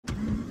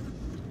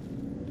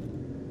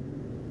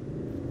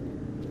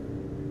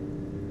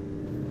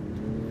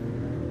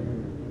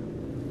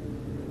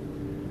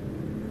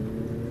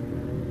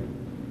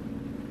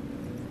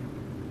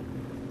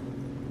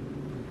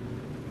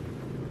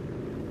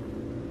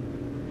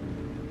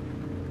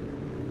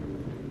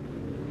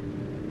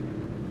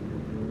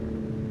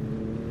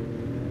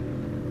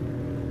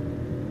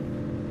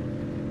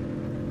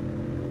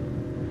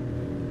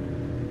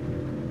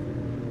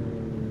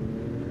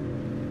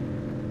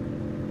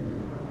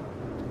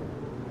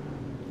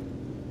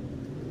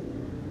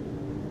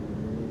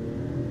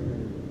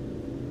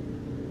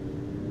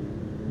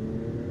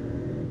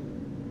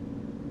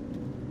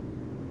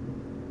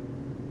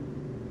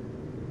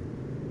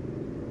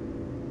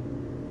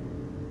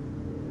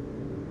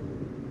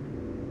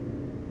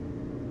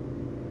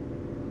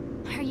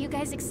Are you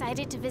guys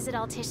excited to visit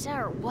Altissia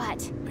or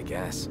what? I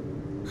guess.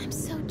 I'm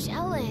so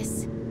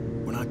jealous.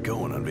 We're not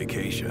going on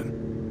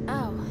vacation.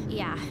 Oh,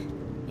 yeah.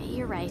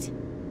 You're right.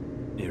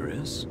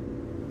 Iris?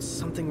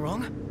 Something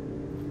wrong?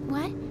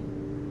 What?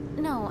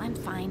 No, I'm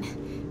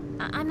fine.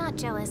 I'm not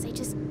jealous. I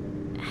just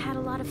had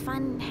a lot of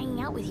fun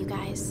hanging out with you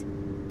guys.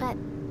 But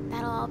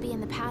that'll all be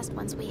in the past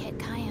once we hit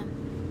Kayam.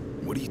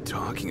 What are you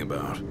talking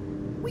about?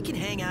 We can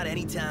hang out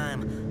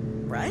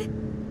anytime, right?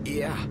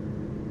 Yeah.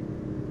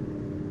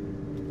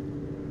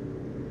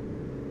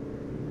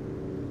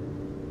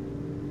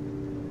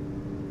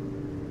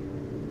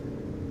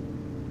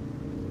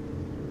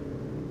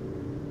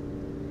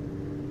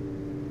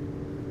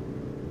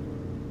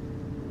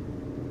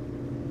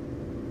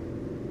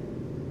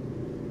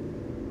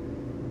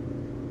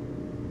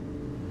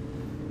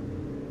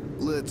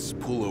 Let's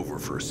pull over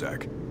for a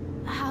sec.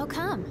 How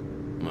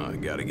come? I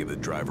gotta give the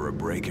driver a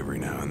break every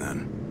now and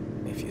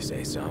then. If you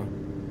say so.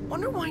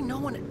 Wonder why no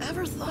one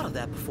ever thought of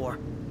that before.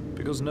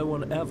 Because no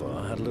one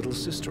ever had a little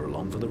sister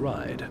along for the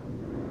ride.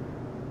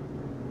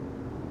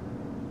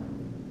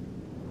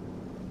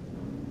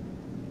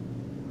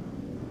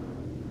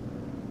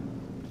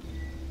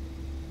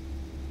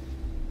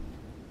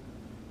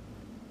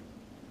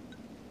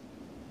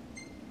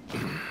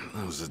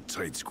 That was a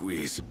tight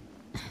squeeze.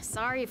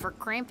 Sorry for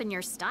cramping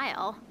your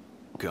style.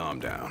 Calm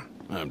down.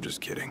 I'm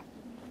just kidding.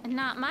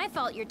 Not my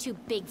fault you're too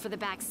big for the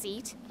back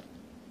seat.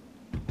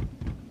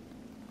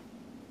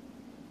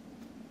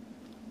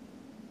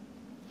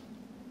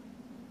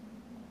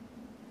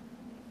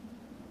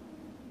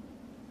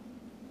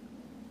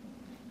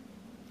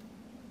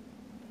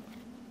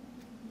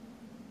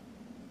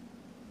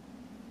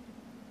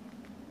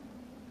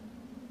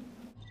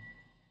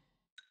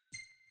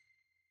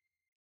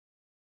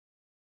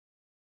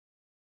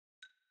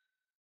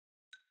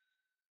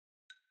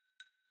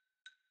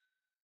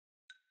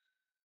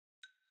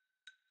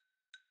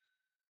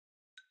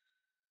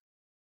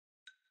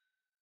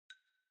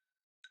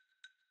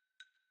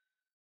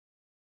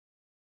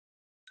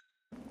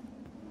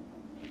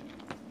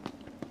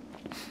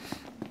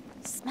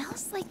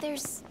 Smells like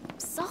there's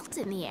salt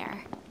in the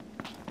air.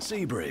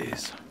 Sea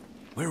breeze.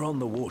 We're on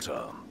the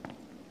water.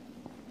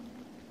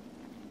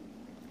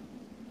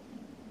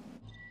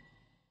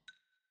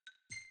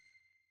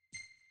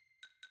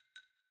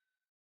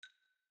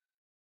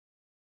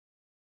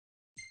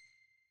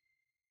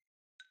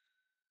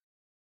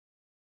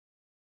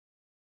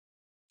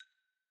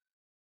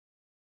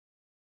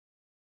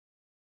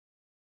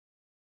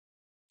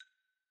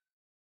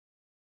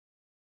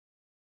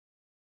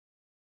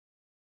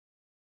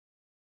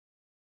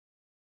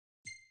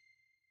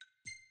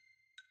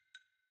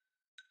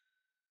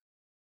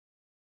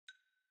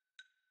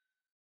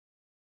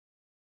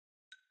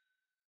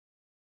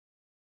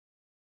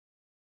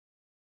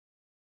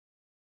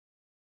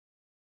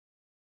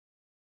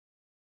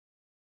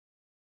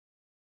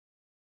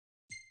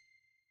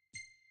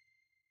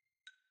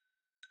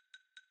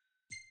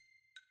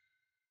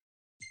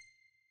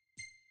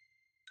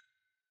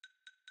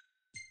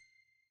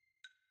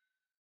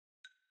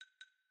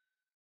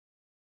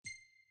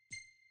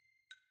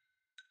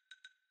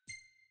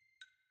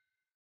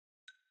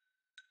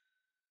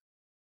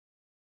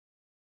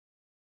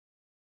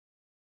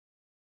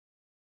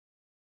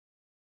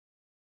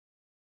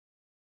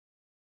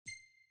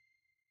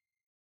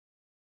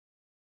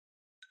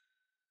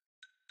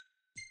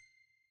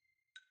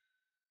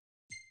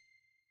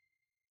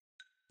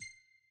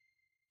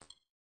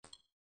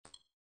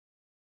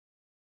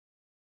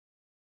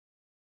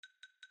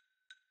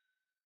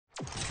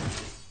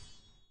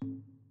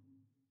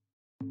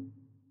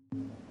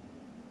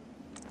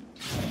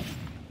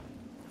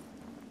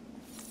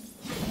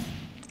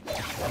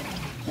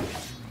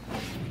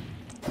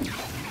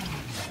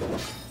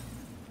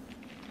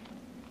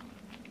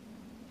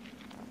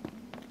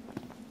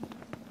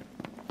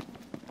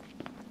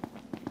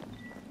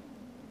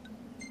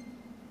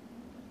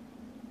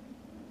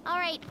 All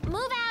right,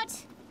 move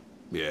out!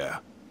 Yeah.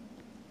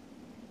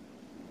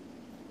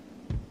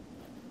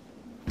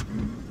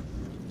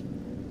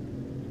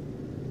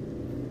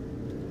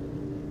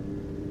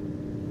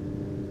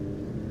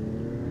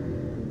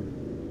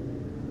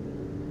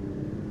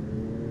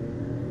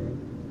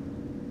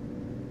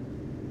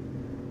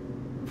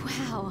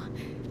 Wow,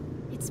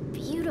 it's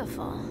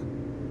beautiful.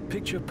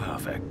 Picture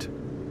perfect.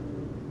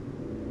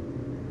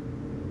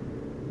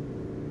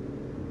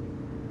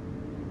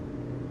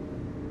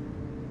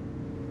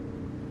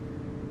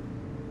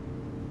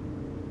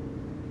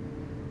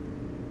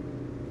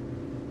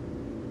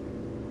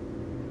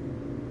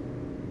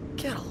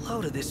 Get a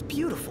load of this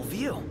beautiful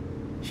view.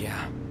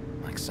 Yeah,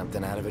 like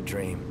something out of a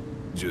dream.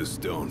 Just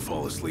don't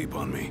fall asleep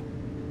on me.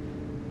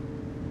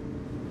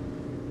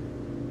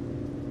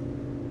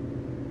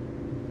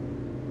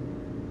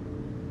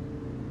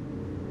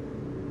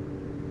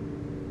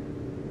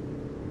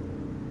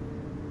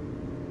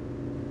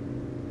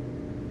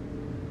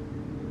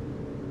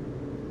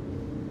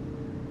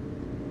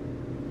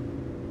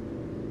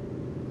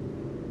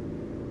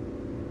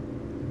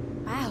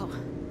 Wow,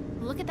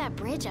 look at that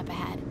bridge up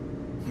ahead.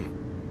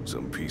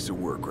 Some piece of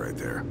work right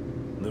there.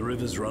 The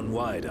rivers run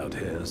wide out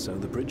here, so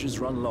the bridges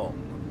run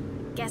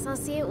long. Guess I'll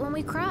see it when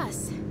we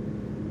cross.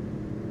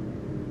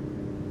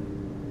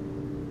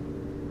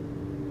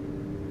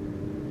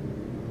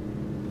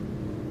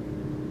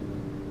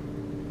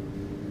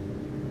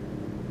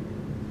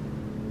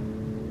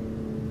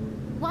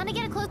 Want to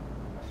get a close...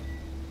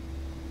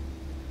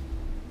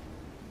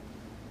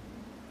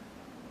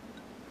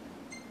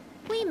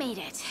 We made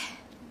it.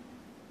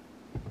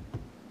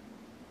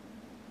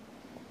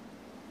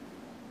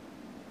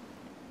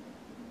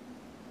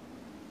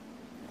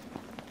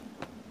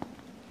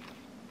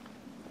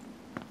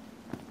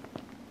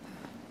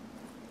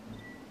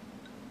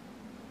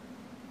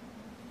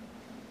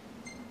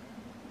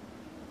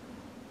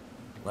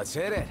 Let's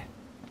hit it.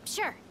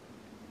 Sure.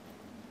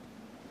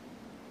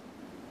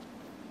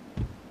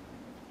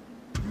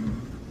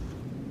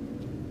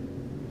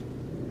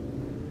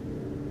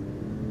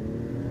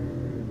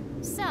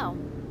 So,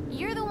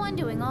 you're the one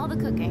doing all the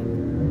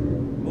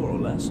cooking. More or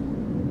less.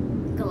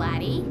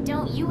 Gladdy,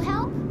 don't you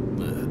help?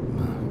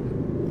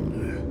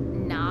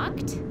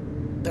 Knocked?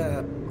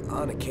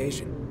 On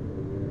occasion.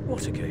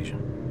 What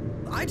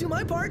occasion? I do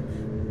my part.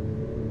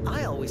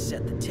 I always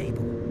set the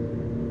table.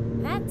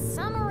 That's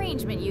some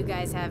arrangement you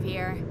guys have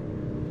here.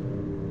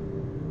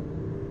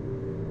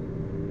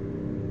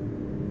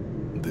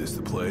 This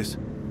the place?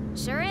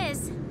 Sure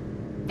is.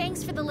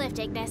 Thanks for the lift,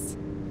 Ignis.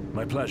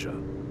 My pleasure.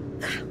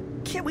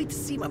 Can't wait to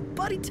see my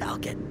buddy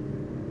Talcott.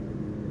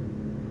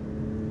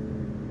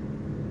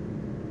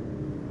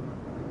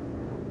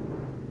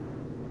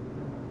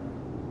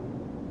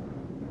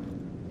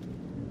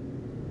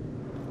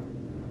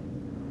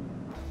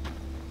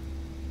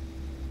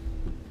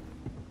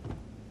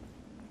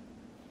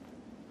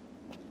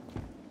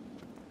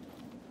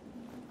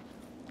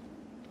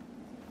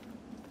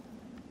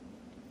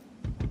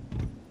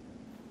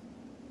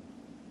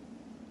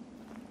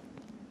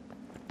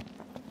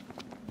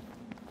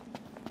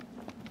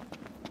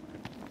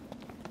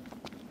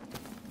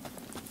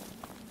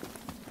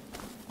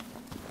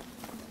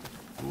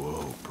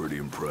 Whoa, pretty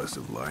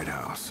impressive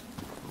lighthouse.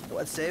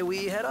 What say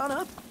we head on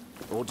up?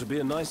 Ought to be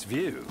a nice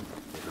view,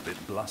 if a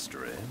bit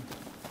blustery.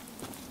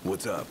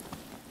 What's up?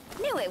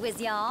 Knew it was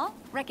y'all.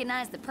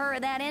 Recognize the purr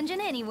of that engine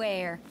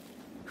anywhere.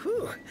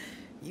 Whew,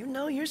 you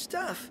know your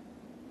stuff.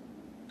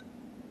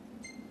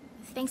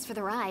 Thanks for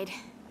the ride.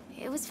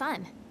 It was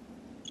fun.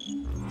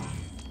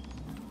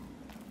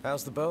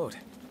 How's the boat?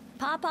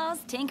 Papa's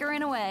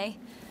tinkering away.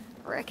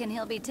 Reckon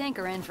he'll be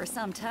tinkering for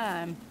some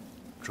time.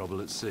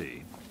 Trouble at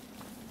sea.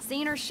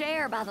 Seen her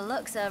share by the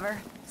looks of her.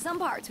 Some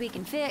parts we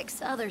can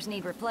fix, others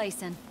need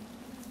replacing.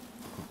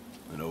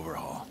 An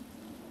overhaul.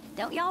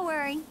 Don't y'all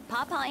worry.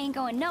 Papa ain't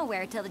going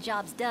nowhere till the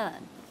job's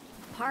done.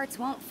 Parts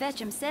won't fetch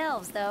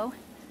themselves, though.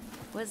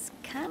 Was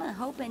kinda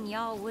hoping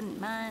y'all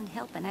wouldn't mind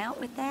helping out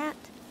with that.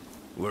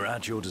 We're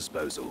at your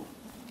disposal.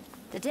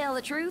 To tell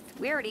the truth,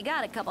 we already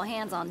got a couple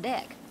hands on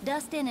deck.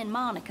 Dustin and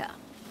Monica.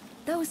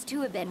 Those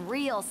two have been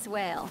real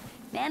swell.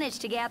 Managed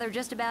to gather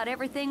just about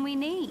everything we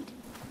need.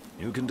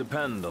 You can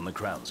depend on the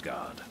Crown's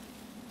Guard.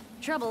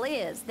 Trouble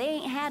is, they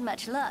ain't had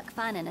much luck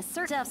finding a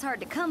certain stuff's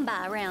hard to come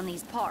by around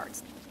these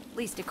parts. At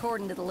least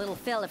according to the little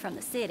fella from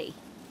the city.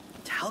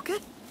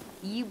 Talcott?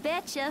 You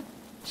betcha.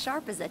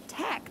 Sharp as a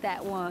tack,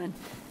 that one.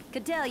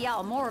 Could tell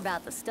y'all more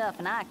about the stuff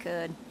than I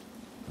could.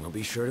 We'll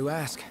be sure to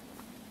ask.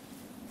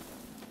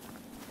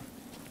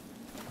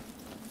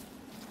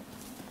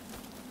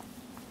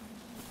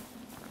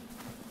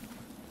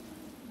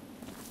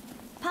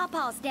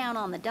 Papa's down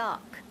on the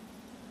dock.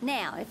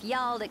 Now, if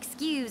y'all'll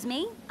excuse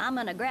me, I'm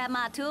gonna grab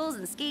my tools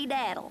and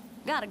skedaddle.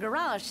 Got a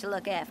garage to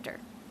look after.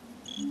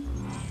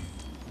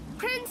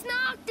 Prince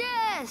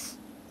Noctis!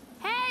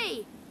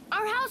 Hey!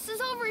 Our house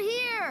is over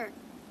here!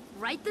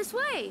 Right this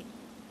way.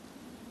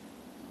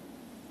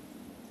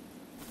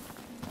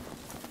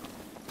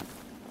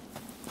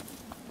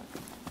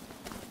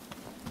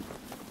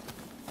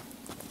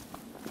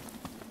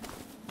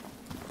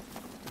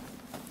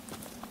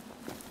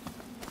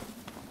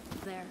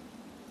 There.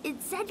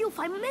 It said you'll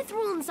find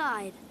Mithril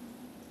inside.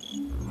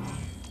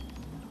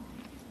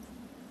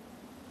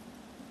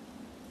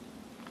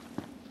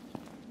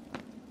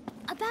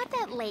 About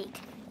that lake.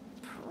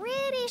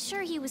 Pretty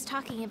sure he was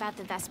talking about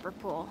the Vesper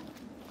Pool.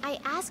 I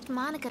asked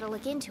Monica to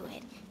look into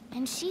it,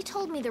 and she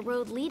told me the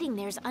road leading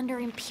there's under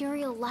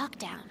Imperial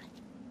lockdown.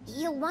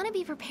 You'll want to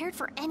be prepared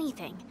for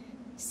anything.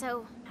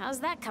 So,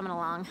 how's that coming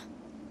along?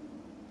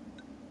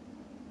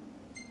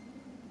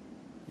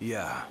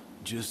 Yeah,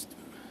 just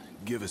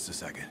give us a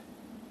second.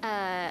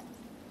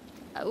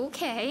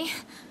 Okay.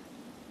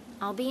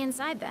 I'll be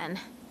inside then.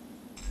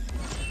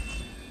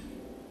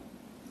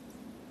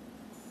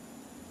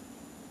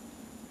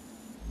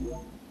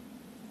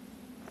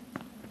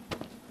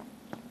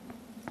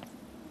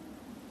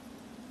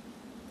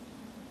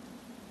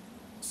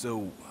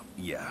 So,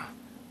 yeah.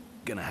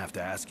 Gonna have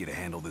to ask you to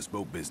handle this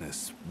boat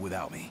business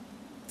without me.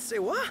 Say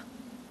what?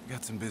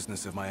 Got some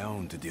business of my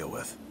own to deal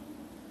with.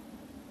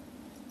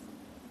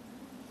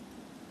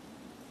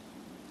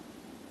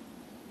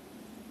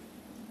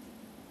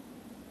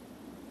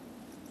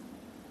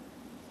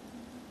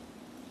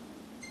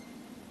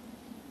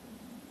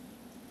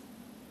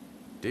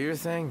 Do your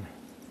thing.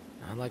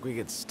 Not like we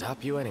could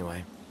stop you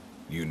anyway.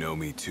 You know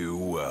me too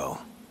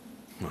well.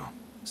 Well,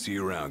 see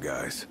you around,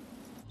 guys.